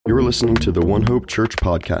You're listening to the One Hope Church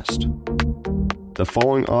podcast. The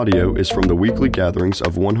following audio is from the weekly gatherings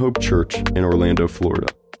of One Hope Church in Orlando, Florida.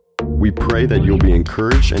 We pray that you'll be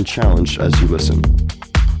encouraged and challenged as you listen.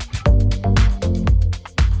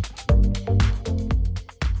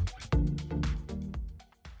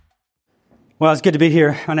 Well, it's good to be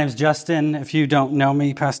here. My name is Justin. If you don't know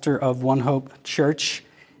me, pastor of One Hope Church.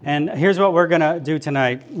 And here's what we're going to do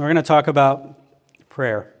tonight. We're going to talk about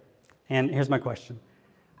prayer. And here's my question.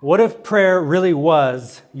 What if prayer really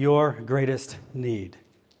was your greatest need?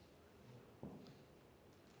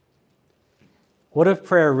 What if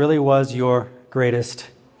prayer really was your greatest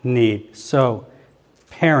need? So,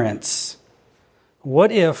 parents,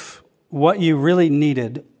 what if what you really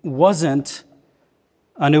needed wasn't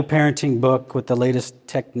a new parenting book with the latest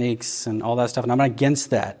techniques and all that stuff? And I'm not against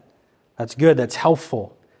that. That's good. That's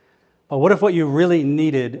helpful. But what if what you really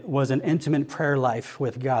needed was an intimate prayer life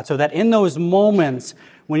with God? So that in those moments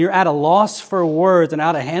when you're at a loss for words and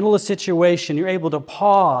how to handle a situation, you're able to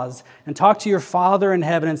pause and talk to your Father in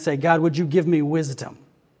heaven and say, God, would you give me wisdom?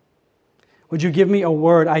 Would you give me a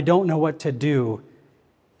word? I don't know what to do.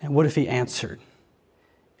 And what if He answered?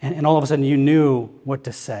 And all of a sudden you knew what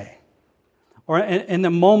to say. Or in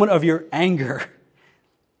the moment of your anger,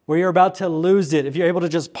 where you're about to lose it, if you're able to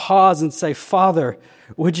just pause and say, Father,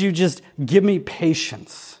 would you just give me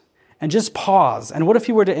patience? And just pause. And what if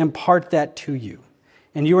He were to impart that to you?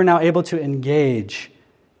 And you are now able to engage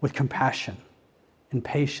with compassion and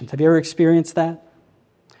patience. Have you ever experienced that?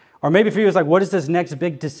 Or maybe for you, it's like, what is this next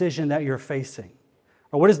big decision that you're facing?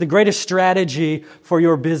 Or what is the greatest strategy for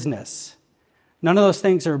your business? None of those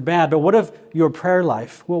things are bad, but what if your prayer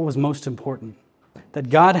life, what was most important? That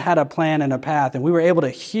God had a plan and a path, and we were able to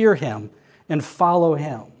hear Him and follow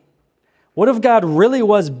Him. What if God really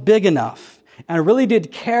was big enough and really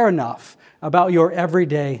did care enough about your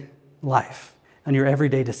everyday life and your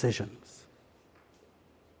everyday decisions?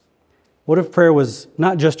 What if prayer was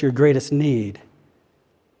not just your greatest need,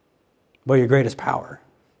 but your greatest power,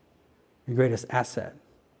 your greatest asset,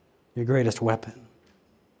 your greatest weapon?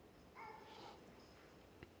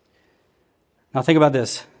 Now think about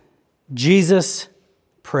this. Jesus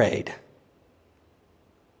prayed,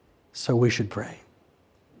 so we should pray.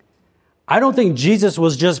 I don't think Jesus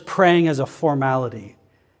was just praying as a formality,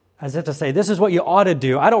 as if to say, this is what you ought to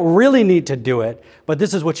do. I don't really need to do it, but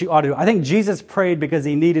this is what you ought to do. I think Jesus prayed because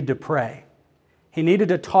He needed to pray. He needed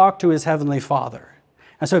to talk to His Heavenly Father.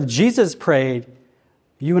 And so if Jesus prayed,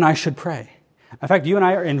 you and I should pray. In fact, you and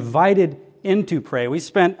I are invited into pray. We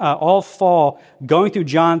spent all fall going through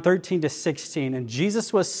John 13 to 16, and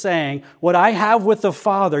Jesus was saying, what I have with the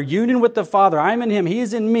Father, union with the Father, I'm in Him,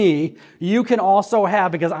 He's in me, you can also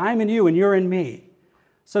have because I'm in you and you're in me.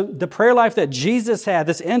 So the prayer life that Jesus had,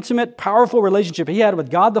 this intimate, powerful relationship He had with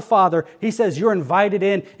God the Father, He says you're invited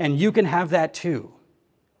in and you can have that too.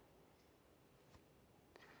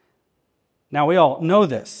 Now we all know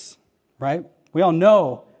this, right? We all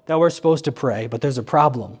know that we're supposed to pray, but there's a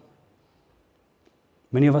problem.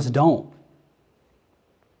 Many of us don't.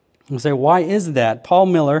 You say, why is that? Paul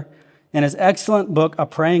Miller, in his excellent book, A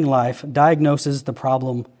Praying Life, diagnoses the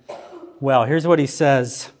problem well. Here's what he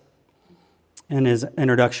says in his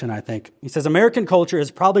introduction, I think. He says, American culture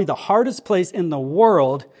is probably the hardest place in the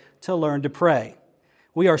world to learn to pray.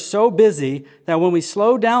 We are so busy that when we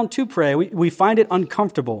slow down to pray, we find it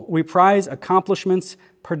uncomfortable. We prize accomplishments,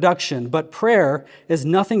 production, but prayer is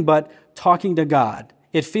nothing but talking to God.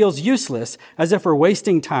 It feels useless, as if we're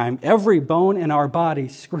wasting time. Every bone in our body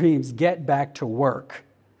screams, get back to work.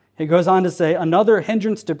 He goes on to say, another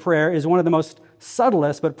hindrance to prayer is one of the most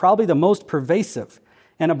subtlest, but probably the most pervasive.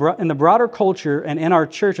 In the broader culture and in our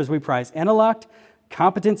churches, we prize intellect,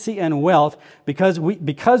 competency, and wealth. Because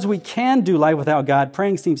we can do life without God,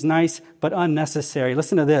 praying seems nice, but unnecessary.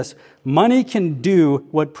 Listen to this. Money can do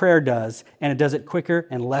what prayer does, and it does it quicker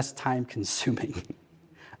and less time-consuming.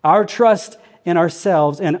 Our trust in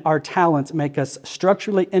ourselves and our talents make us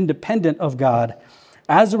structurally independent of God.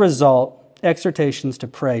 As a result, exhortations to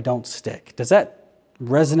pray don't stick. Does that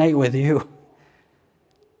resonate with you?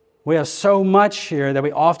 We have so much here that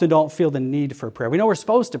we often don't feel the need for prayer. We know we're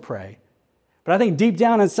supposed to pray, but I think deep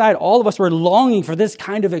down inside, all of us were longing for this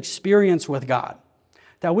kind of experience with God,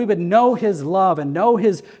 that we would know His love and know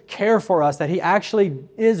His care for us, that He actually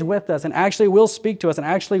is with us and actually will speak to us and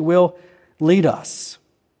actually will lead us.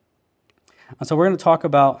 And so we're going to talk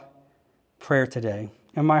about prayer today.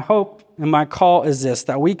 And my hope and my call is this,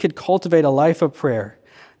 that we could cultivate a life of prayer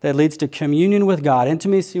that leads to communion with God,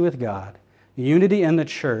 intimacy with God, unity in the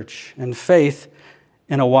church, and faith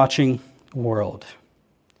in a watching world.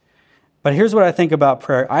 But here's what I think about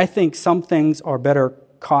prayer. I think some things are better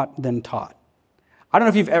caught than taught. I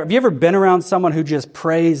don't know if have you ever been around someone who just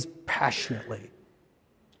prays passionately?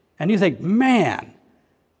 And you think, man,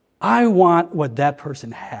 I want what that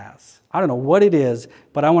person has. I don't know what it is,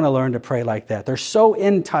 but I want to learn to pray like that. They're so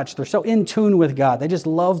in touch. They're so in tune with God. They just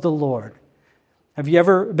love the Lord. Have you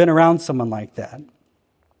ever been around someone like that?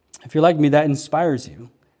 If you're like me, that inspires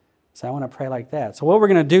you. So I want to pray like that. So what we're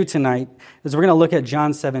going to do tonight is we're going to look at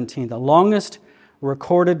John 17, the longest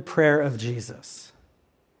recorded prayer of Jesus.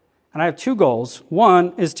 And I have two goals.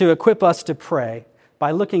 One is to equip us to pray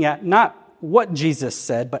by looking at not what Jesus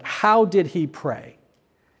said, but how did he pray?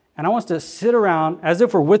 And I want us to sit around as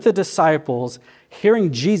if we're with the disciples,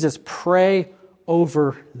 hearing Jesus pray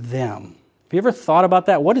over them. Have you ever thought about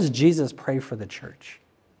that? What does Jesus pray for the church?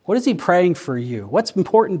 What is he praying for you? What's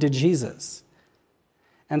important to Jesus?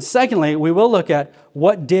 And secondly, we will look at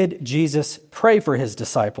what did Jesus pray for his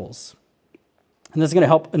disciples? And this is going to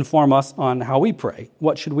help inform us on how we pray.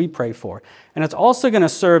 What should we pray for? And it's also going to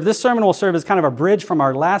serve, this sermon will serve as kind of a bridge from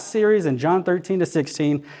our last series in John 13 to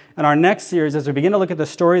 16 and our next series as we begin to look at the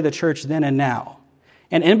story of the church then and now.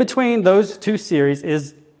 And in between those two series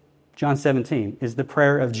is John 17, is the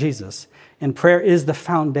prayer of Jesus. And prayer is the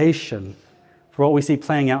foundation for what we see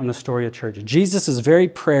playing out in the story of church. Jesus' very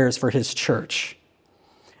prayers for his church.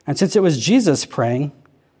 And since it was Jesus praying,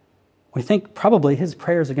 we think probably his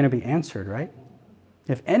prayers are going to be answered, right?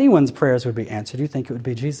 If anyone's prayers would be answered, you think it would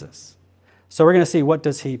be Jesus. So we're going to see, what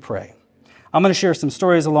does he pray? I'm going to share some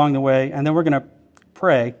stories along the way, and then we're going to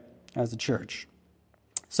pray as a church.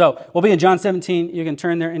 So we'll be in John 17. You can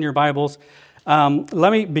turn there in your Bibles.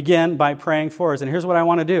 Let me begin by praying for us. And here's what I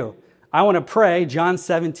want to do. I want to pray John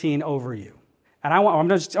 17 over you. And I'm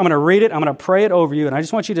going to read it. I'm going to pray it over you. And I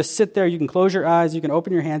just want you to sit there. You can close your eyes. You can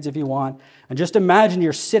open your hands if you want. And just imagine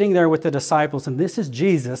you're sitting there with the disciples. And this is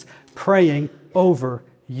Jesus praying over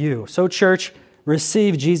you. So church,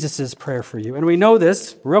 receive Jesus' prayer for you. And we know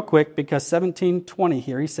this real quick because 17:20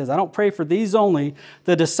 here, he says, I don't pray for these only,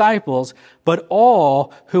 the disciples, but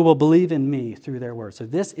all who will believe in me through their word. So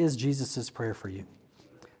this is Jesus' prayer for you.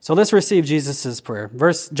 So let's receive Jesus' prayer.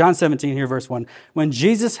 John 17 here, verse 1. When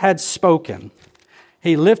Jesus had spoken,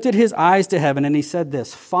 he lifted his eyes to heaven and he said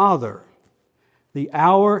this, Father, the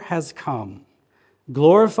hour has come.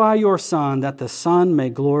 Glorify your Son, that the Son may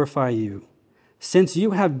glorify you, since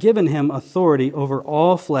you have given him authority over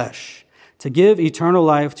all flesh, to give eternal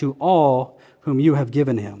life to all whom you have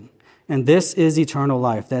given him. And this is eternal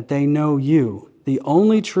life, that they know you, the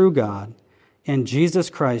only true God, and Jesus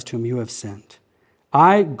Christ whom you have sent.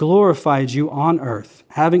 I glorified you on earth,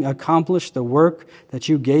 having accomplished the work that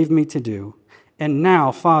you gave me to do. And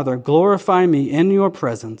now, Father, glorify me in your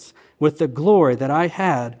presence with the glory that I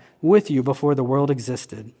had with you before the world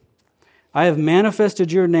existed. I have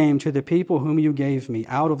manifested your name to the people whom you gave me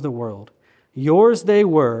out of the world. Yours they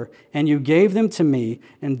were, and you gave them to me,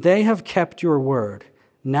 and they have kept your word.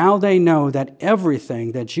 Now they know that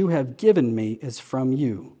everything that you have given me is from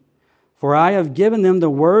you. For I have given them the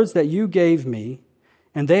words that you gave me,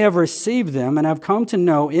 and they have received them and have come to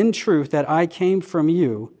know in truth that I came from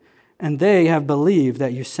you, and they have believed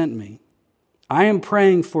that you sent me. I am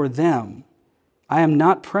praying for them. I am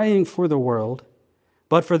not praying for the world,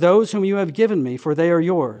 but for those whom you have given me, for they are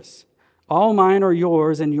yours. All mine are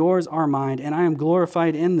yours, and yours are mine, and I am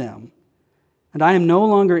glorified in them. And I am no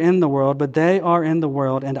longer in the world, but they are in the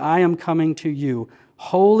world, and I am coming to you.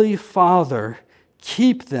 Holy Father,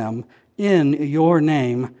 keep them in your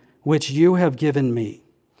name, which you have given me,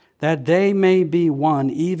 that they may be one,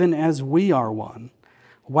 even as we are one.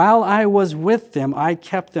 While I was with them, I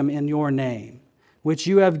kept them in your name, which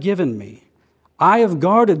you have given me. I have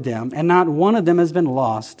guarded them, and not one of them has been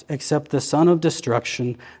lost, except the son of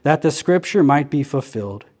destruction, that the scripture might be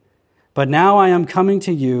fulfilled. But now I am coming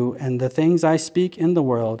to you, and the things I speak in the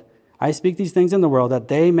world, I speak these things in the world, that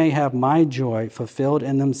they may have my joy fulfilled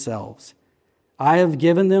in themselves. I have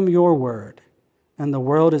given them your word, and the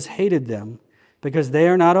world has hated them, because they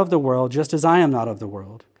are not of the world, just as I am not of the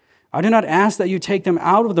world. I do not ask that you take them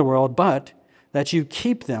out of the world, but that you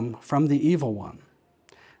keep them from the evil one.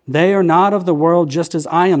 They are not of the world, just as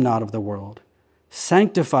I am not of the world.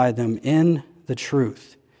 Sanctify them in the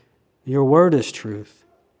truth. Your word is truth.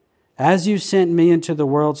 As you sent me into the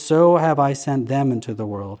world, so have I sent them into the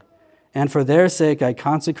world. And for their sake I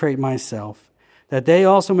consecrate myself, that they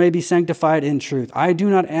also may be sanctified in truth. I do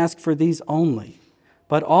not ask for these only,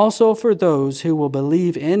 but also for those who will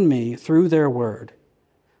believe in me through their word,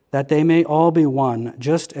 that they may all be one,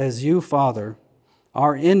 just as you, Father,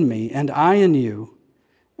 are in me, and I in you.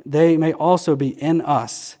 They may also be in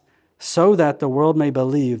us, so that the world may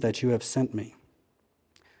believe that you have sent me.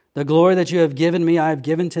 The glory that you have given me, I have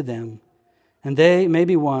given to them, and they may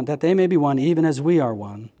be one, that they may be one even as we are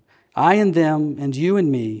one. I and them, and you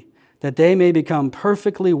and me, that they may become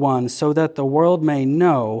perfectly one, so that the world may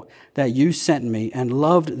know that you sent me and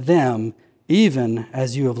loved them even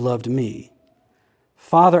as you have loved me.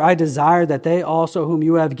 Father, I desire that they also whom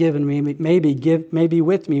you have given me may be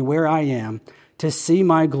with me where I am, to see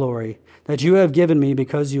my glory, that you have given me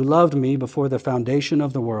because you loved me before the foundation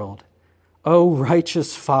of the world. O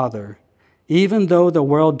righteous Father, even though the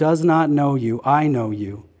world does not know you, I know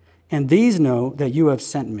you, and these know that you have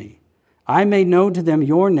sent me. I made known to them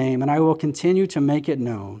your name, and I will continue to make it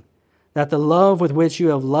known, that the love with which you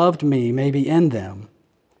have loved me may be in them,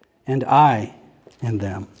 and I in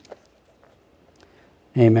them.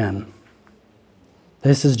 Amen.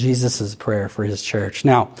 This is Jesus' prayer for his church.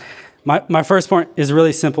 Now, my first point is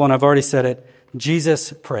really simple, and I've already said it.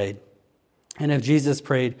 Jesus prayed. And if Jesus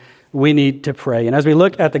prayed, we need to pray. And as we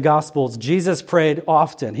look at the Gospels, Jesus prayed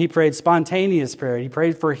often. He prayed spontaneous prayer. He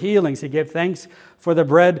prayed for healings. He gave thanks for the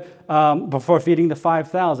bread before feeding the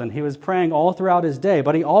 5,000. He was praying all throughout his day,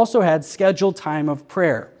 but he also had scheduled time of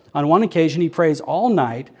prayer. On one occasion, he prays all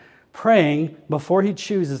night, praying before he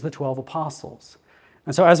chooses the 12 apostles.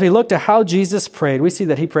 And so as we look to how Jesus prayed, we see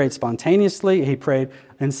that he prayed spontaneously, he prayed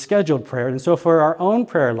in scheduled prayer. And so for our own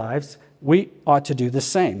prayer lives, we ought to do the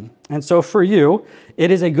same. And so for you, it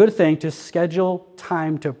is a good thing to schedule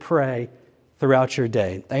time to pray throughout your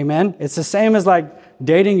day. Amen? It's the same as like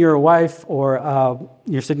dating your wife or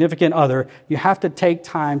your significant other. You have to take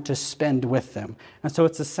time to spend with them. And so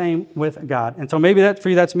it's the same with God. And so maybe that for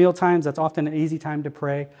you, that's meal times. That's often an easy time to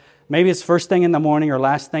pray. Maybe it's first thing in the morning or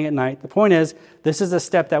last thing at night. The point is, this is a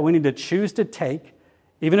step that we need to choose to take,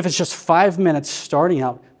 even if it's just 5 minutes starting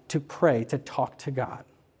out, to pray, to talk to God.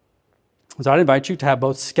 So I'd invite you to have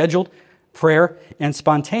both scheduled prayer and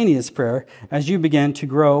spontaneous prayer as you begin to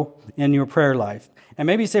grow in your prayer life. And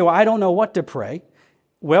maybe you say, well, I don't know what to pray.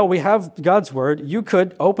 Well, we have God's word. You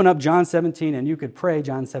could open up John 17 and you could pray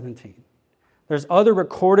John 17. There's other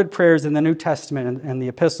recorded prayers in the New Testament and the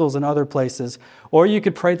epistles and other places. Or you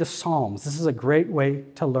could pray the Psalms. This is a great way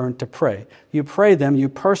to learn to pray. You pray them, you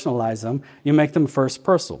personalize them, you make them first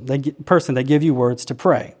person. They give you words to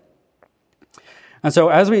pray. And so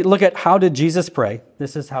as we look at how did Jesus pray,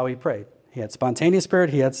 this is how he prayed. He had spontaneous prayer,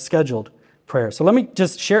 he had scheduled prayer. So let me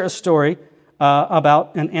just share a story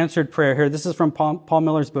about an answered prayer here. This is from Paul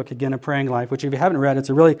Miller's book, again, A Praying Life, which if you haven't read, it's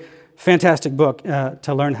a really fantastic book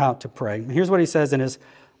to learn how to pray. And here's what he says in his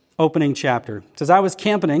opening chapter. It says, I was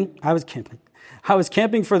camping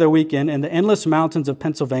for the weekend in the endless mountains of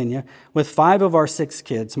Pennsylvania with 5 of our 6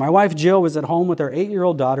 kids. My wife Jill was at home with her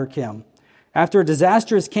 8-year-old daughter Kim. After a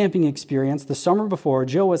disastrous camping experience the summer before,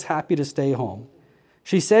 Jill was happy to stay home.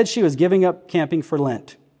 She said she was giving up camping for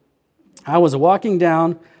Lent. I was walking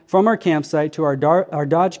down from our campsite to our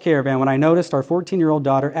Dodge Caravan when I noticed our 14-year-old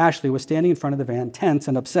daughter Ashley was standing in front of the van, tense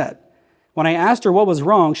and upset. When I asked her what was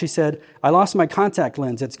wrong, she said, I lost my contact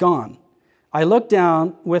lens, it's gone. I looked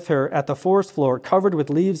down with her at the forest floor covered with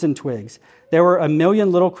leaves and twigs. There were a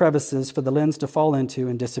million little crevices for the lens to fall into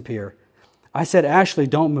and disappear. I said, Ashley,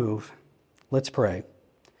 don't move. Let's pray.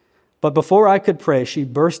 But before I could pray, she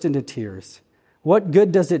burst into tears. What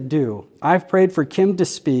good does it do? I've prayed for Kim to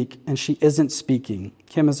speak, and she isn't speaking.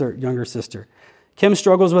 Kim is her younger sister. Kim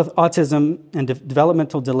struggles with autism and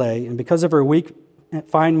developmental delay, and because of her weak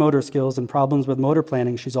fine motor skills and problems with motor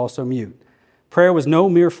planning, she's also mute. Prayer was no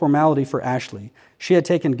mere formality for Ashley. She had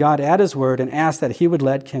taken God at his word and asked that he would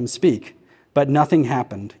let Kim speak. But nothing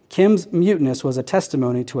happened. Kim's muteness was a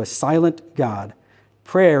testimony to a silent God.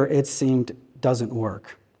 Prayer, it seemed, doesn't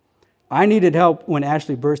work. I needed help when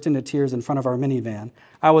Ashley burst into tears in front of our minivan.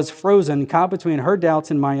 I was frozen, caught between her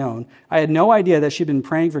doubts and my own. I had no idea that she'd been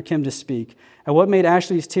praying for Kim to speak. And what made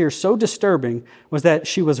Ashley's tears so disturbing was that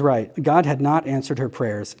she was right. God had not answered her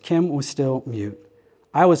prayers. Kim was still mute.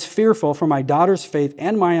 I was fearful for my daughter's faith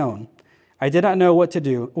and my own. I did not know what to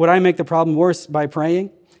do. Would I make the problem worse by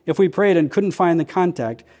praying? If we prayed and couldn't find the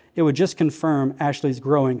contact, it would just confirm Ashley's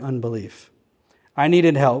growing unbelief. I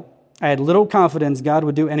needed help. I had little confidence God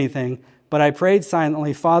would do anything, but I prayed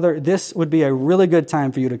silently, Father, this would be a really good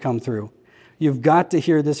time for you to come through. You've got to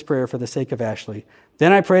hear this prayer for the sake of Ashley.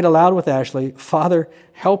 Then I prayed aloud with Ashley, Father,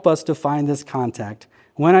 help us to find this contact.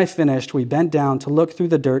 When I finished, we bent down to look through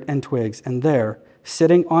the dirt and twigs, and there,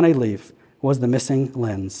 sitting on a leaf, was the missing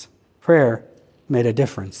lens. Prayer made a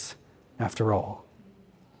difference after all.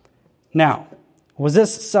 Now, was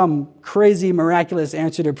this some crazy, miraculous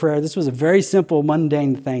answer to prayer? This was a very simple,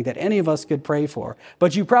 mundane thing that any of us could pray for.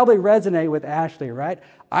 But you probably resonate with Ashley, right?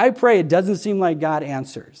 I pray, it doesn't seem like God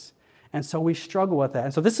answers. And so we struggle with that.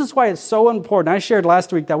 And so this is why it's so important. I shared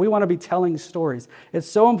last week that we want to be telling stories. It's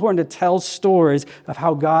so important to tell stories of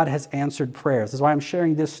how God has answered prayers. That's why I'm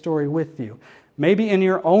sharing this story with you. Maybe in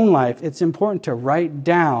your own life, it's important to write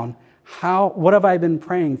down what have I been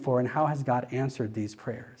praying for and how has God answered these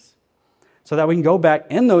prayers? So that we can go back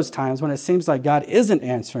in those times when it seems like God isn't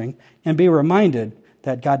answering and be reminded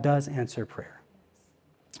that God does answer prayer.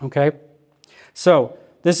 Okay? So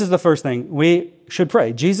this is the first thing. We should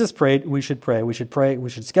pray. Jesus prayed, we should pray. We should pray, we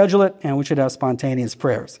should schedule it, and we should have spontaneous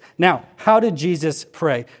prayers. Now, how did Jesus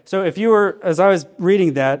pray? So as I was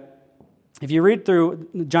reading that, if you read through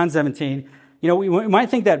John 17, we might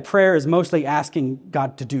think that prayer is mostly asking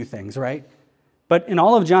God to do things, right? But in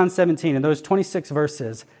all of John 17, in those 26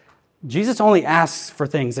 verses, Jesus only asks for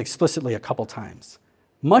things explicitly a couple times.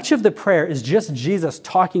 Much of the prayer is just Jesus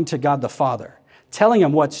talking to God the Father, telling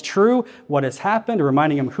him what's true, what has happened,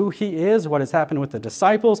 reminding him who he is, what has happened with the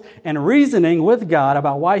disciples, and reasoning with God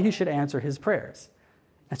about why he should answer his prayers.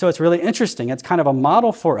 And so it's really interesting. It's kind of a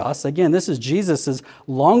model for us. Again, this is Jesus'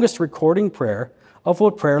 longest recording prayer of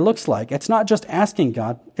what prayer looks like. It's not just asking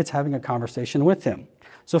God, it's having a conversation with him.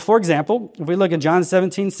 So for example, if we look at John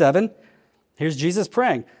 17:7, here's Jesus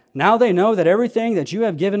praying. Now they know that everything that you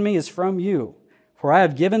have given me is from you. For I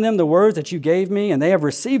have given them the words that you gave me, and they have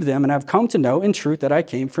received them, and have come to know in truth that I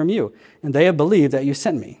came from you. And they have believed that you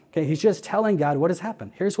sent me. Okay, he's just telling God what has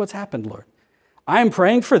happened. Here's what's happened, Lord. I am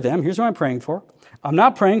praying for them. Here's what I'm praying for. I'm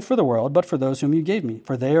not praying for the world, but for those whom you gave me,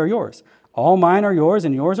 for they are yours. All mine are yours,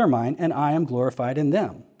 and yours are mine, and I am glorified in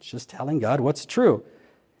them. It's just telling God what's true.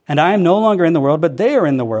 And I am no longer in the world, but they are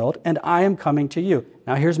in the world, and I am coming to you.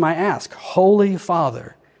 Now here's my ask. Holy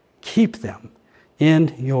Father, keep them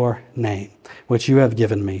in your name, which you have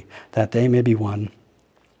given me, that they may be one,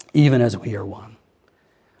 even as we are one.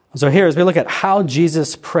 So here, as we look at how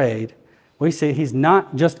Jesus prayed, we see he's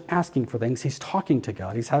not just asking for things, he's talking to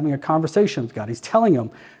God. He's having a conversation with God. He's telling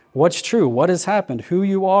him what's true, what has happened, who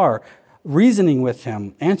you are, reasoning with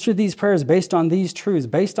him. Answer these prayers based on these truths,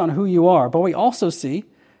 based on who you are. But we also see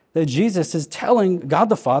that Jesus is telling God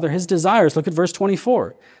the Father his desires. Look at verse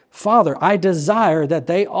 24. Father, I desire that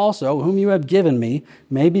they also, whom you have given me,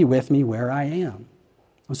 may be with me where I am.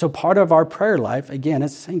 And so part of our prayer life, again,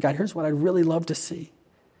 is saying, God, here's what I'd really love to see.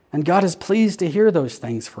 And God is pleased to hear those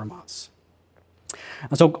things from us.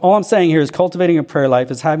 And so all I'm saying here is cultivating a prayer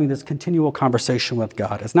life is having this continual conversation with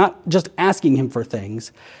God. It's not just asking him for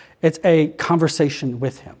things. It's a conversation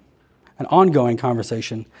with him, an ongoing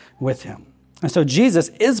conversation with him. And so Jesus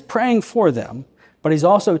is praying for them, but he's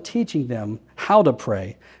also teaching them how to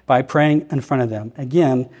pray by praying in front of them.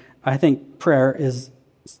 Again, I think prayer is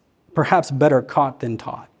perhaps better caught than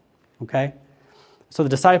taught, okay? So the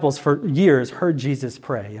disciples for years heard Jesus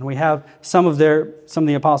pray, and we have some of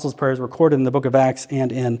the apostles' prayers recorded in the book of Acts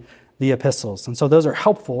and in the epistles. And so those are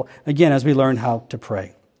helpful, again, as we learn how to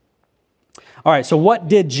pray. All right, so what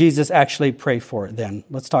did Jesus actually pray for then?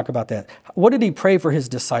 Let's talk about that. What did he pray for his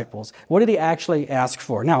disciples? What did he actually ask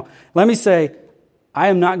for? Now, let me say, I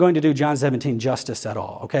am not going to do John 17 justice at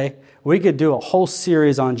all, okay? We could do a whole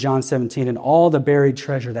series on John 17 and all the buried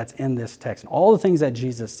treasure that's in this text, and all the things that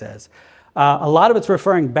Jesus says. A lot of it's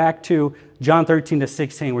referring back to John 13 to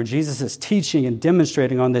 16, where Jesus is teaching and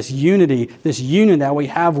demonstrating on this unity, this union that we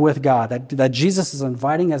have with God, that Jesus is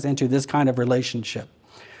inviting us into this kind of relationship.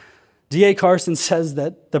 D.A. Carson says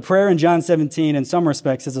that the prayer in John 17, in some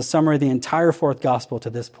respects, is a summary of the entire fourth gospel to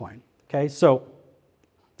this point. Okay, so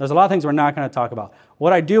there's a lot of things we're not going to talk about.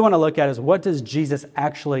 What I do want to look at is, what does Jesus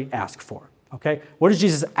actually ask for? Okay, what is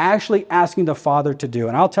Jesus actually asking the Father to do?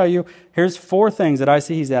 And I'll tell you, here's 4 things that I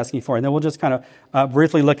see he's asking for, and then we'll just kind of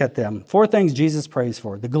briefly look at them. 4 things Jesus prays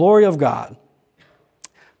for: the glory of God,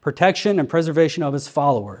 protection and preservation of his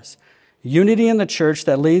followers, unity in the church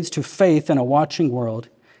that leads to faith in a watching world,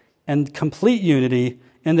 and complete unity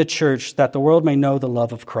in the church that the world may know the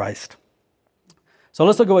love of Christ. So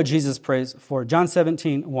let's look at what Jesus prays for. John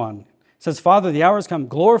 17:1 says, Father, the hour has come.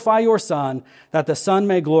 Glorify your Son, that the Son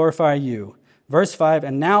may glorify you. Verse 5,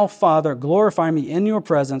 and now, Father, glorify me in your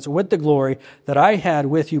presence with the glory that I had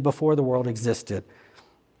with you before the world existed.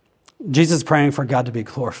 Jesus is praying for God to be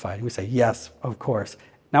glorified. We say, yes, of course.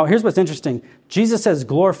 Now, here's what's interesting. Jesus says,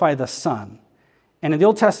 glorify the Son. And in the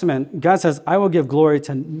Old Testament, God says, I will give glory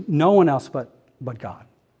to no one else but God.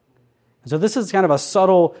 So this is kind of a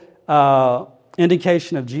subtle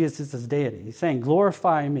indication of Jesus' deity. He's saying,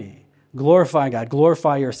 glorify me, glorify God,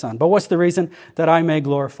 glorify your Son. But what's the reason? That I may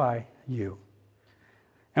glorify you.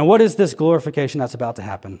 And what is this glorification that's about to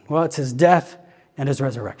happen? Well, it's his death and his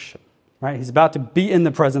resurrection. Right? He's about to be in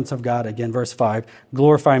the presence of God. Again, verse 5,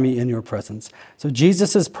 glorify me in your presence. So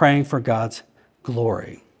Jesus is praying for God's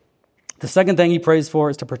glory. The second thing he prays for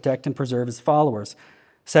is to protect and preserve his followers.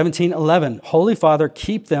 17:11, Holy Father,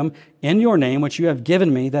 keep them in your name, which you have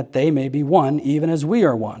given me, that they may be one, even as we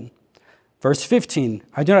are one. Verse 15,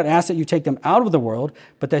 I do not ask that you take them out of the world,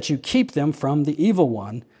 but that you keep them from the evil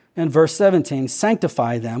one. And verse 17,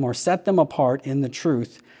 sanctify them or set them apart in the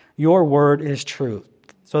truth. Your word is truth.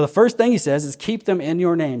 So the first thing he says is keep them in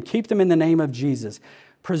your name. Keep them in the name of Jesus.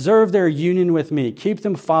 Preserve their union with me. Keep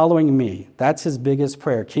them following me. That's his biggest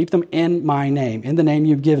prayer. Keep them in my name, in the name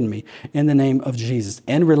you've given me, in the name of Jesus,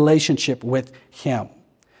 in relationship with him.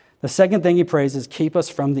 The second thing he prays is keep us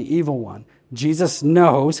from the evil one. Jesus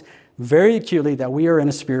knows very acutely that we are in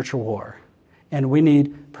a spiritual war and we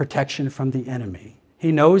need protection from the enemy.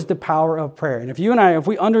 He knows the power of prayer. And if you and I, if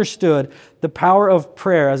we understood the power of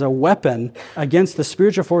prayer as a weapon against the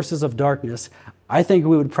spiritual forces of darkness, I think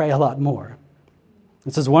we would pray a lot more.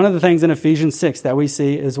 This is one of the things in Ephesians 6 that we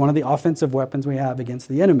see is one of the offensive weapons we have against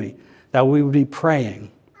the enemy, that we would be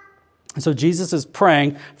praying. And so Jesus is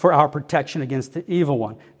praying for our protection against the evil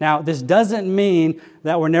one. Now, this doesn't mean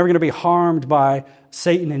that we're never going to be harmed by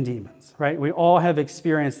Satan and demons, right? We all have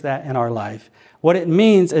experienced that in our life. What it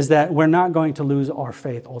means is that we're not going to lose our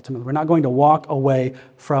faith ultimately. We're not going to walk away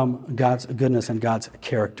from God's goodness and God's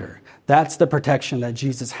character. That's the protection that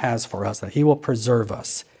Jesus has for us, that he will preserve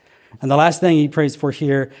us. And the last thing he prays for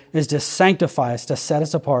here is to sanctify us, to set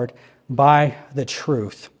us apart by the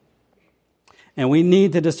truth. And we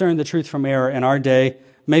need to discern the truth from error in our day,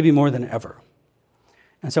 maybe more than ever.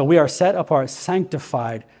 And so we are set apart,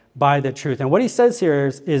 sanctified by the truth. And what he says here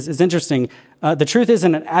is interesting. The truth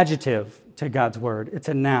isn't an adjective to God's word. It's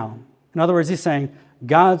a noun. In other words, he's saying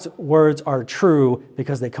God's words are true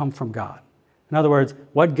because they come from God. In other words,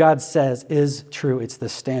 what God says is true. It's the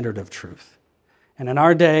standard of truth. And in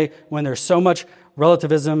our day, when there's so much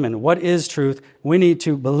relativism and what is truth, we need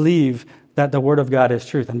to believe that the Word of God is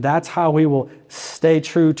truth. And that's how we will stay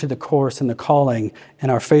true to the course and the calling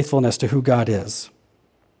and our faithfulness to who God is.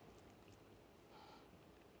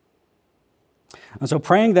 And so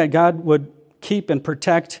praying that God would keep and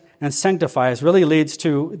protect and sanctify us really leads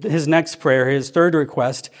to his next prayer, his third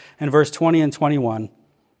request in verse 20 and 21.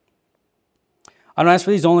 I don't ask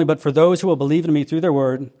for these only, but for those who will believe in me through their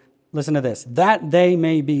word. Listen to this, that they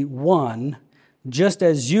may be one, just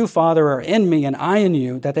as you, Father, are in me and I in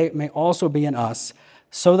you, that they may also be in us,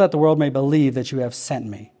 so that the world may believe that you have sent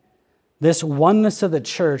me. This oneness of the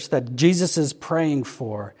church that Jesus is praying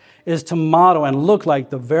for is to model and look like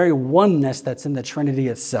the very oneness that's in the Trinity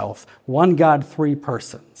itself. One God, three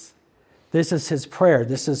persons. This is his prayer.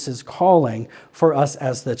 This is his calling for us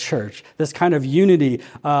as the church. This kind of unity,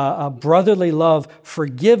 brotherly love,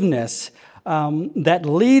 forgiveness, that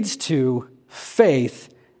leads to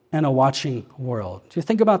faith in a watching world. Do you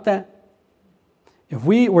think about that? If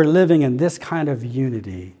we were living in this kind of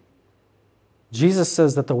unity, Jesus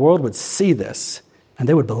says that the world would see this and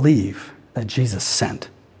they would believe that Jesus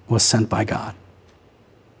was sent by God.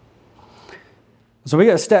 So we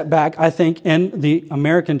got to step back, I think, in the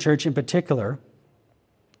American church in particular,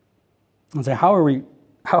 and say, how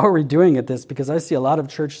are we doing at this? Because I see a lot of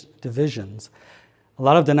church divisions, a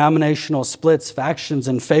lot of denominational splits, factions,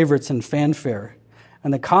 and favorites and fanfare.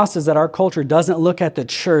 And the cost is that our culture doesn't look at the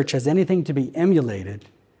church as anything to be emulated,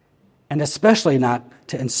 and especially not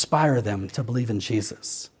to inspire them to believe in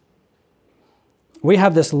Jesus. We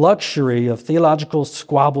have this luxury of theological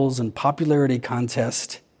squabbles and popularity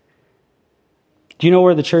contest. Do you know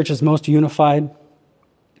where the church is most unified?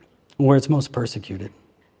 Where it's most persecuted.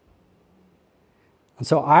 And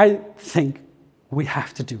so I think we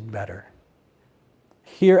have to do better.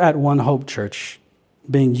 Here at One Hope Church,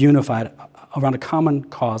 being unified around a common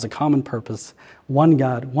cause, a common purpose, one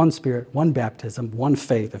God, one Spirit, one baptism, one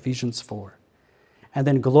faith, Ephesians 4. And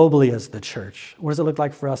then globally as the church, what does it look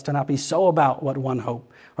like for us to not be so about what One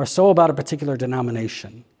Hope or so about a particular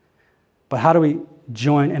denomination, but how do we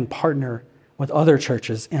join and partner with other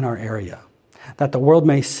churches in our area, that the world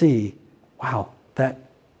may see, wow, that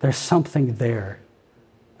there's something there,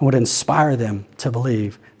 and would inspire them to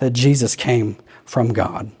believe that Jesus came from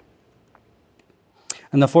God.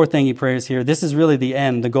 And the fourth thing he prays here, this is really the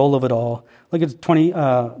end, the goal of it all. Look at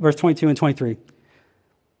verse 22 and 23.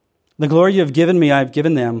 The glory you have given me, I have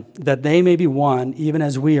given them, that they may be one, even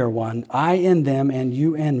as we are one, I in them and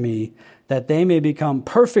you in me, that they may become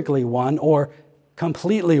perfectly one or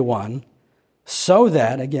completely one, so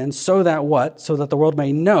that what? So that the world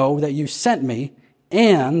may know that you sent me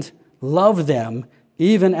and love them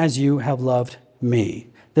even as you have loved me.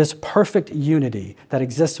 This perfect unity that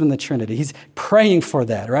exists in the Trinity. He's praying for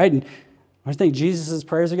that, right? And I think Jesus'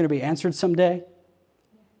 prayers are going to be answered someday.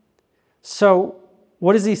 So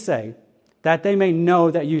what does he say? that they may know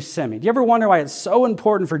that you sent me. Do you ever wonder why it's so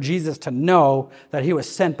important for Jesus to know that he was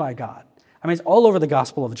sent by God? I mean, it's all over the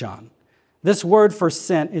Gospel of John. This word for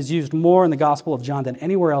sent is used more in the Gospel of John than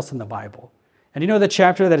anywhere else in the Bible. And you know the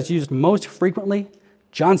chapter that it's used most frequently?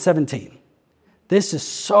 John 17. This is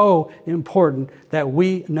so important that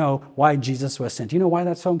we know why Jesus was sent. Do you know why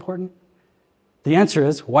that's so important? The answer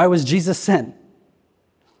is, why was Jesus sent?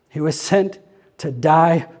 He was sent to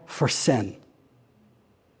die for sin.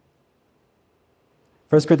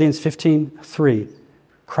 1 Corinthians 15:3.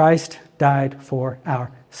 Christ died for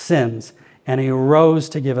our sins, and he rose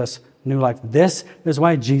to give us new life. This is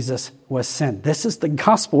why Jesus was sent. This is the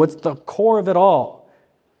gospel. It's the core of it all.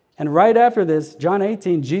 And right after this, John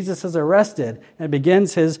 18, Jesus is arrested and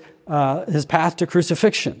begins his path to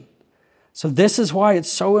crucifixion. So this is why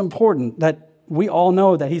it's so important that we all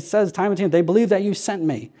know that he says time and time, they believe that you sent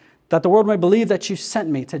me, that the world may believe that you sent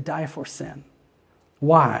me to die for sin.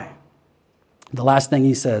 Why? The last thing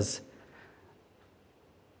he says,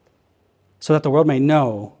 so that the world may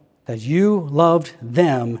know that you loved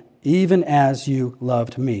them even as you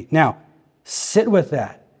loved me. Now, sit with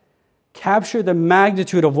that. Capture the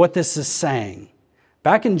magnitude of what this is saying.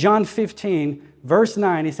 Back in John 15, verse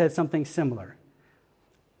 9, he said something similar.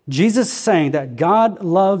 Jesus is saying that God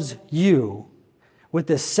loves you with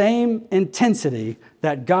the same intensity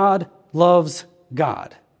that God loves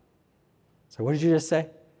God. So what did you just say?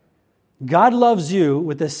 God loves you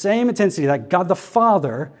with the same intensity that God the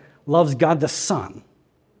Father loves God the Son.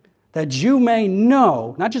 That you may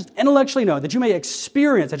know, not just intellectually know, that you may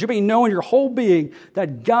experience, that you may know in your whole being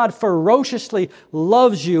that God ferociously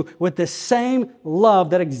loves you with the same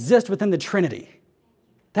love that exists within the Trinity.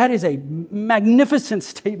 That is a magnificent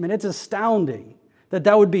statement. It's astounding that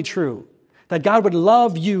that would be true. That God would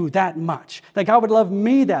love you that much. That God would love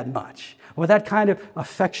me that much. With that kind of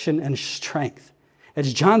affection and strength.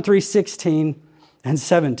 It's John 3:16 and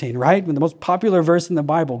 17, right? The most popular verse in the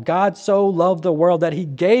Bible. God so loved the world that he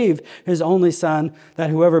gave his only son, that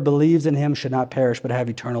whoever believes in him should not perish but have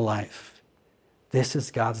eternal life. This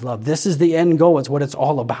is God's love. This is the end goal. It's what it's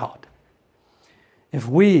all about. If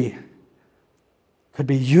we could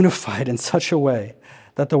be unified in such a way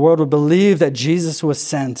that the world would believe that Jesus was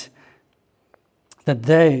sent, that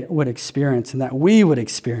they would experience and that we would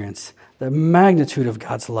experience the magnitude of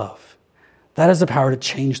God's love. That has the power to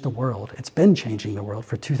change the world. It's been changing the world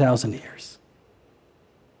for 2,000 years.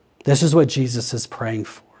 This is what Jesus is praying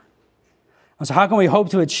for. And so how can we hope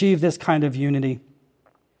to achieve this kind of unity?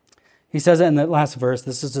 He says it in the last verse.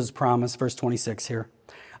 This is his promise, verse 26 here.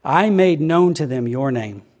 I made known to them your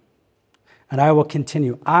name, and I will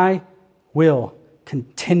continue. I will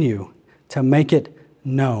continue to make it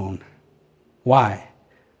known. Why?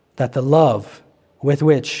 That the love with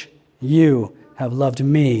which you have loved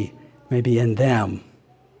me may be in them,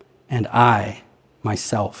 and I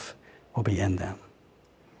myself will be in them.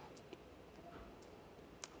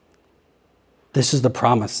 This is the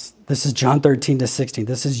promise. This is John 13-16.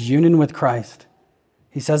 This is union with Christ.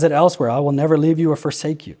 He says it elsewhere. I will never leave you or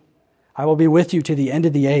forsake you. I will be with you to the end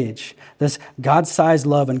of the age. This God-sized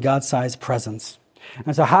love and God-sized presence.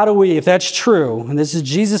 And so how do we, if that's true, and this is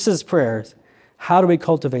Jesus' prayers, how do we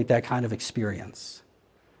cultivate that kind of experience?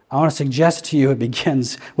 I want to suggest to you it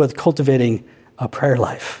begins with cultivating a prayer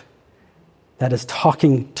life that is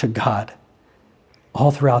talking to God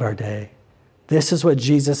all throughout our day. This is what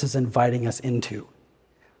Jesus is inviting us into.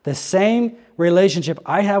 The same relationship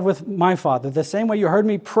I have with my Father, the same way you heard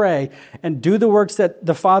me pray and do the works that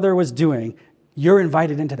the Father was doing, you're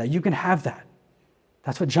invited into that. You can have that.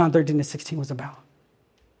 That's what John 13-16 was about.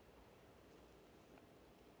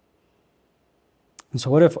 And so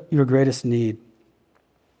what if your greatest need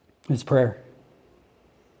is prayer?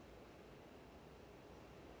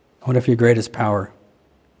 What if your greatest power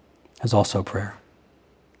is also prayer?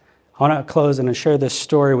 I want to close and share this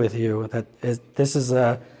story with you. This is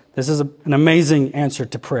an amazing answer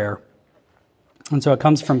to prayer. And so it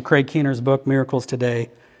comes from Craig Keener's book, Miracles Today.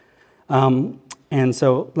 And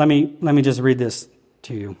so let me just read this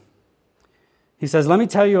to you. He says, let me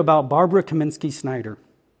tell you about Barbara Kaminsky Snyder.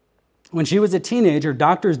 When she was a teenager,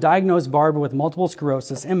 doctors diagnosed Barbara with multiple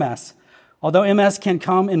sclerosis, MS. Although MS can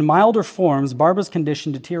come in milder forms, Barbara's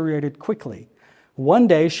condition deteriorated quickly. One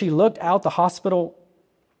day she looked out the hospital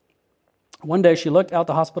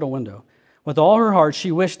window. With all her heart,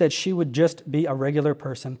 she wished that she would just be a regular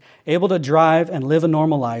person, able to drive and live a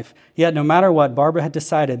normal life. Yet no matter what, Barbara had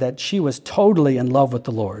decided that she was totally in love with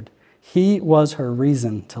the Lord. He was her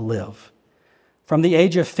reason to live. From the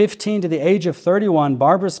age of 15 to the age of 31,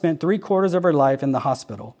 Barbara spent 3/4 of her life in the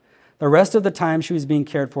hospital. The rest of the time she was being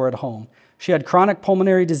cared for at home. She had chronic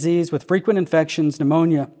pulmonary disease with frequent infections,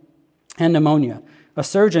 pneumonia, and pneumonia. A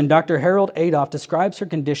surgeon, Dr. Harold Adolph, describes her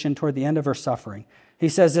condition toward the end of her suffering. He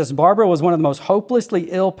says this: Barbara was one of the most hopelessly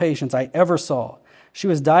ill patients I ever saw. She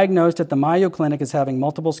was diagnosed at the Mayo Clinic as having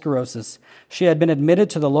multiple sclerosis. She had been admitted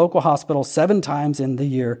to the local hospital 7 times in the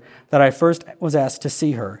year that I first was asked to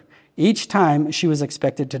see her. Each time, she was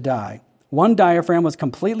expected to die. One diaphragm was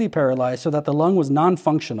completely paralyzed so that the lung was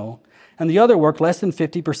non-functional, and the other worked less than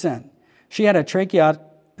 50%. She had a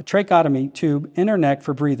tracheotomy tube in her neck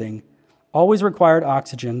for breathing, always required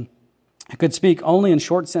oxygen, and could speak only in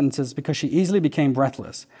short sentences because she easily became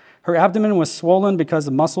breathless. Her abdomen was swollen because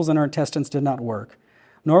the muscles in her intestines did not work,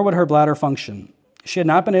 nor would her bladder function. She had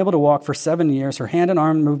not been able to walk for 7 years. Her hand and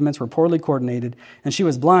arm movements were poorly coordinated, and she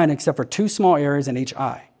was blind except for 2 small areas in each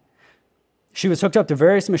eye. She was hooked up to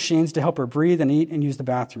various machines to help her breathe and eat and use the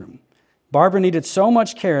bathroom. Barbara needed so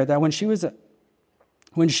much care that when she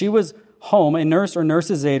was home, a nurse or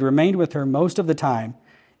nurse's aide remained with her most of the time.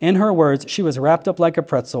 In her words, she was wrapped up like a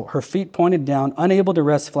pretzel, her feet pointed down, unable to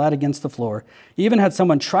rest flat against the floor, even had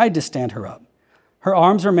someone tried to stand her up. Her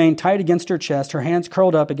arms remained tight against her chest, her hands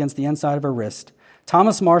curled up against the inside of her wrist.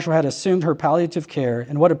 Thomas Marshall had assumed her palliative care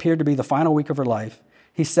in what appeared to be the final week of her life.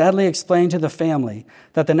 He sadly explained to the family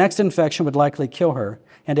that the next infection would likely kill her,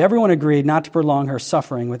 and everyone agreed not to prolong her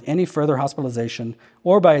suffering with any further hospitalization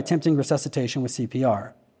or by attempting resuscitation with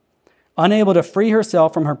CPR. Unable to free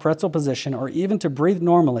herself from her pretzel position or even to breathe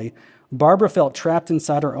normally, Barbara felt trapped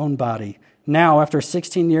inside her own body. Now, after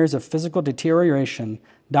 16 years of physical deterioration,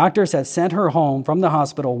 doctors had sent her home from the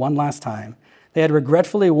hospital one last time. They had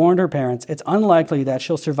regretfully warned her parents, "It's unlikely that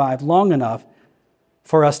she'll survive long enough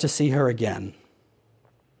for us to see her again."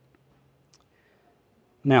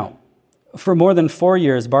 Now, for more than 4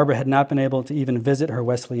 years, Barbara had not been able to even visit her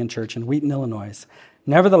Wesleyan church in Wheaton, Illinois.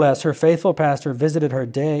 Nevertheless, her faithful pastor visited her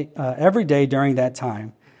every day during that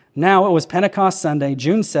time. Now it was Pentecost Sunday,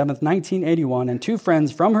 June 7th, 1981, and 2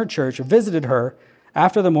 friends from her church visited her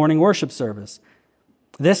after the morning worship service.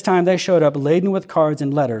 This time they showed up laden with cards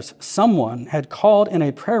and letters. Someone had called in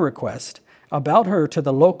a prayer request about her to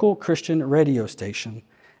the local Christian radio station.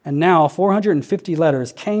 And now 450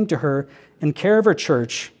 letters came to her in care of her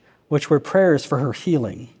church, which were prayers for her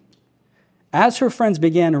healing. As her friends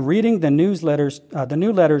began reading the new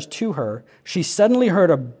letters to her, she suddenly heard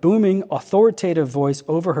a booming, authoritative voice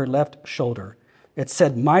over her left shoulder. It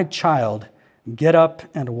said, "My child, get up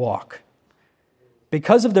and walk."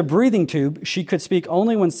 Because of the breathing tube, she could speak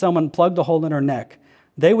only when someone plugged a hole in her neck.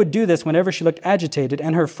 They would do this whenever she looked agitated,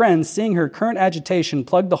 and her friends, seeing her current agitation,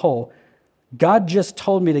 plugged the hole. "God just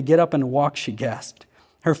told me to get up and walk," she gasped.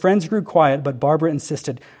 Her friends grew quiet, but Barbara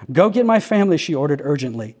insisted. "Go get my family," she ordered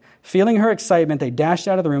urgently. Feeling her excitement, they dashed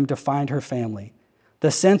out of the room to find her family.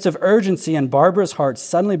 The sense of urgency in Barbara's heart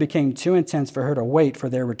suddenly became too intense for her to wait for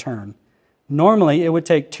their return. Normally, it would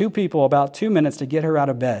take 2 people about 2 minutes to get her out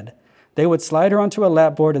of bed. They would slide her onto a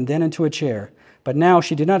lapboard and then into a chair. But now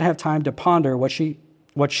she did not have time to ponder what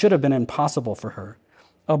should have been impossible for her.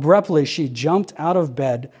 Abruptly, she jumped out of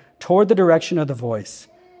bed toward the direction of the voice.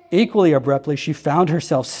 Equally abruptly, she found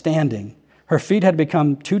herself standing. Her feet had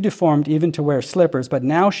become too deformed even to wear slippers, but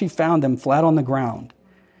now she found them flat on the ground.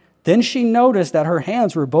 Then she noticed that her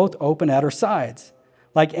hands were both open at her sides.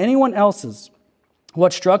 Like anyone else's,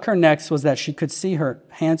 what struck her next was that she could see her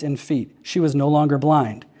hands and feet. She was no longer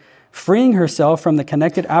blind. Freeing herself from the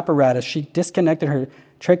connected apparatus, she disconnected her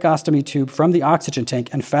tracheostomy tube from the oxygen tank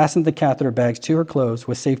and fastened the catheter bags to her clothes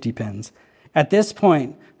with safety pins. At this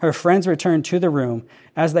point, her friends returned to the room.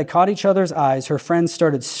 As they caught each other's eyes, her friends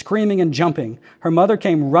started screaming and jumping. Her mother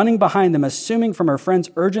came running behind them, assuming from her friend's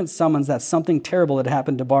urgent summons that something terrible had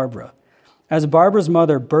happened to Barbara. As Barbara's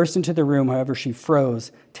mother burst into the room, however, she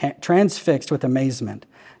froze, transfixed with amazement.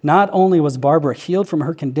 Not only was Barbara healed from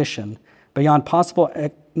her condition, beyond possible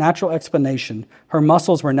natural explanation, her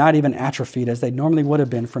muscles were not even atrophied as they normally would have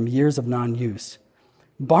been from years of non-use.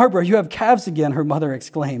 "Barbara, you have calves again," her mother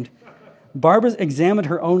exclaimed. Barbara examined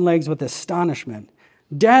her own legs with astonishment.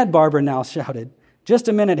 "Dad," Barbara now shouted. "Just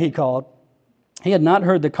a minute," he called. He had not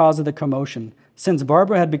heard the cause of the commotion. Since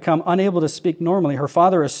Barbara had become unable to speak normally, her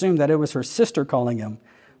father assumed that it was her sister calling him.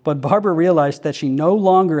 But Barbara realized that she no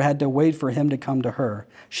longer had to wait for him to come to her.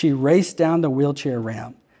 She raced down the wheelchair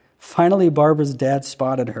ramp. Finally, Barbara's dad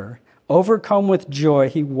spotted her. Overcome with joy,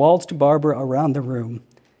 he waltzed Barbara around the room,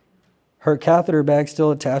 her catheter bag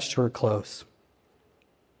still attached to her clothes.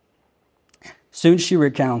 Soon she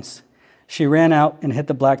recounts, she ran out and hit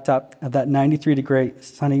the blacktop of that 93-degree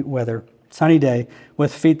sunny day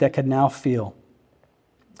with feet that could now feel.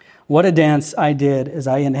 What a dance I did as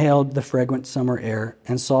I inhaled the fragrant summer air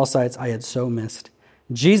and saw sights I had so missed.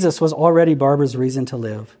 Jesus was already Barbara's reason to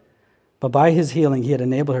live. but by his healing, he had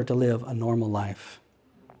enabled her to live a normal life.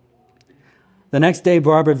 The next day,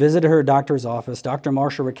 Barbara visited her doctor's office. Dr.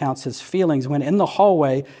 Marshall recounts his feelings when in the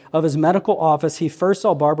hallway of his medical office, he first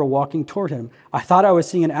saw Barbara walking toward him. I thought I was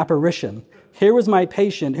seeing an apparition. Here was my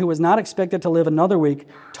patient who was not expected to live another week,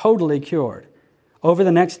 totally cured. Over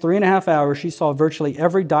the next 3.5 hours, she saw virtually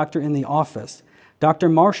every doctor in the office. Dr.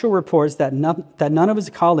 Marshall reports that none of his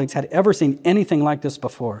colleagues had ever seen anything like this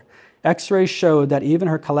before. X-rays showed that even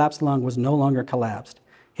her collapsed lung was no longer collapsed.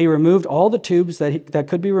 He removed all the tubes that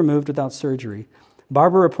could be removed without surgery.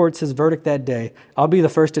 Barbara reports his verdict that day. I'll be the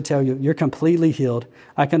first to tell you, you're completely healed.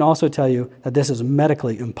 I can also tell you that this is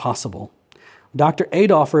medically impossible. Dr.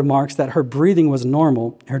 Adolph remarks that her breathing was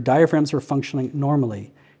normal. Her diaphragms were functioning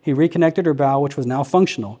normally. He reconnected her bowel, which was now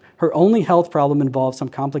functional. Her only health problem involved some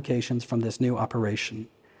complications from this new operation.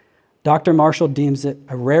 Dr. Marshall deems it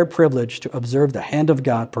a rare privilege to observe the hand of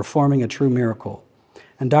God performing a true miracle.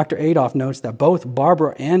 And Dr. Adolph notes that both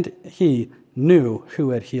Barbara and he knew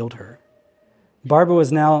who had healed her. Barbara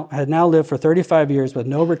had now lived for 35 years with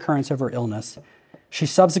no recurrence of her illness. She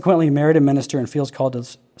subsequently married a minister and feels called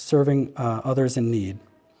to serving others in need.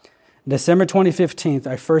 December 2015,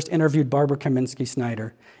 I first interviewed Barbara Kaminsky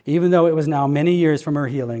Snyder. Even though it was now many years from her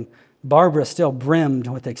healing, Barbara still brimmed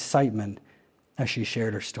with excitement as she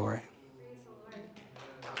shared her story.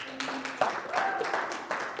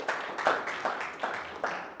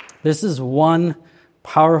 This is one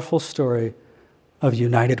powerful story of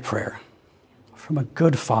united prayer from a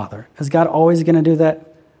good Father. Is God always going to do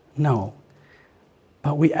that? No.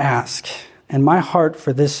 But we ask, and my heart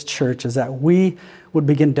for this church is that we would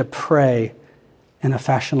begin to pray in a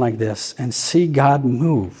fashion like this and see God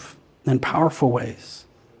move in powerful ways.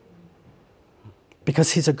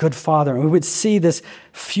 Because he's a good Father. And we would see this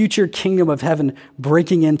future kingdom of heaven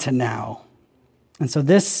breaking into now. And so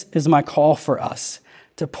this is my call for us,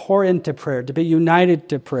 to pour into prayer, to be united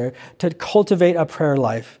to prayer, to cultivate a prayer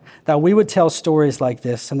life, that we would tell stories like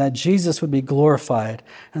this and that Jesus would be glorified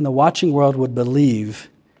and the watching world would believe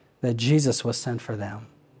that Jesus was sent for them.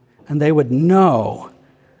 And they would know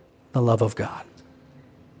the love of God.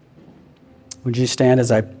 Would you stand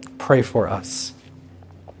as I pray for us?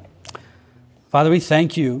 Father, we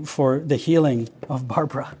thank you for the healing of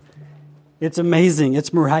Barbara. It's amazing.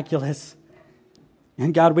 It's miraculous.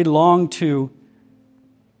 And God, we long to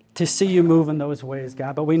see you move in those ways,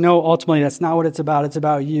 God. But we know ultimately that's not what it's about. It's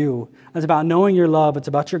about you. It's about knowing your love. It's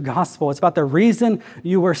about your gospel. It's about the reason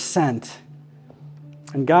you were sent.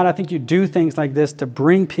 And God, I think you do things like this to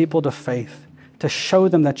bring people to faith, to show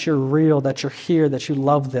them that you're real, that you're here, that you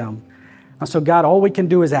love them. And so, God, all we can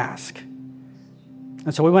do is ask.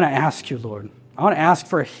 And so we want to ask you, Lord. I want to ask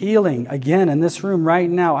for healing again in this room right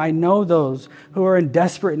now. I know those who are in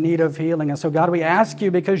desperate need of healing. And so, God, we ask you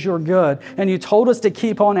because you're good. And you told us to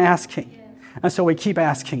keep on asking. And so we keep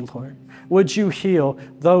asking, Lord. Would you heal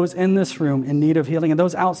those in this room in need of healing and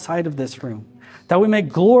those outside of this room? That we may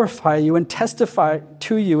glorify you and testify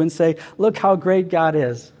to you and say, look how great God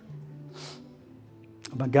is.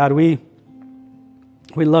 But God, we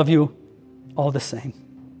love you all the same.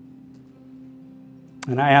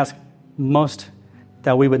 And I ask most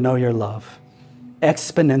that we would know your love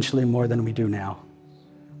exponentially more than we do now.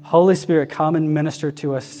 Holy Spirit, come and minister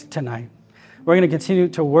to us tonight. We're going to continue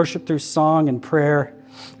to worship through song and prayer.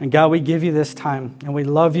 And God, we give you this time and we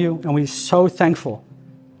love you and we're so thankful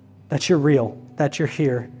that you're real, that you're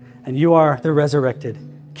here, and you are the resurrected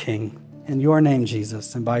King. In your name,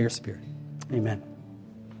 Jesus, and by your Spirit. Amen.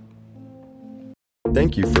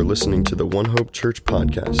 Thank you for listening to the One Hope Church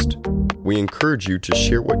podcast. We encourage you to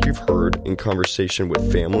share what you've heard in conversation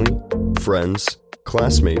with family, friends,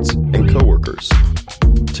 classmates, and coworkers.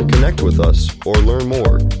 To connect with us or learn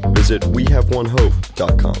more, visit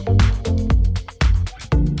wehaveonehope.com.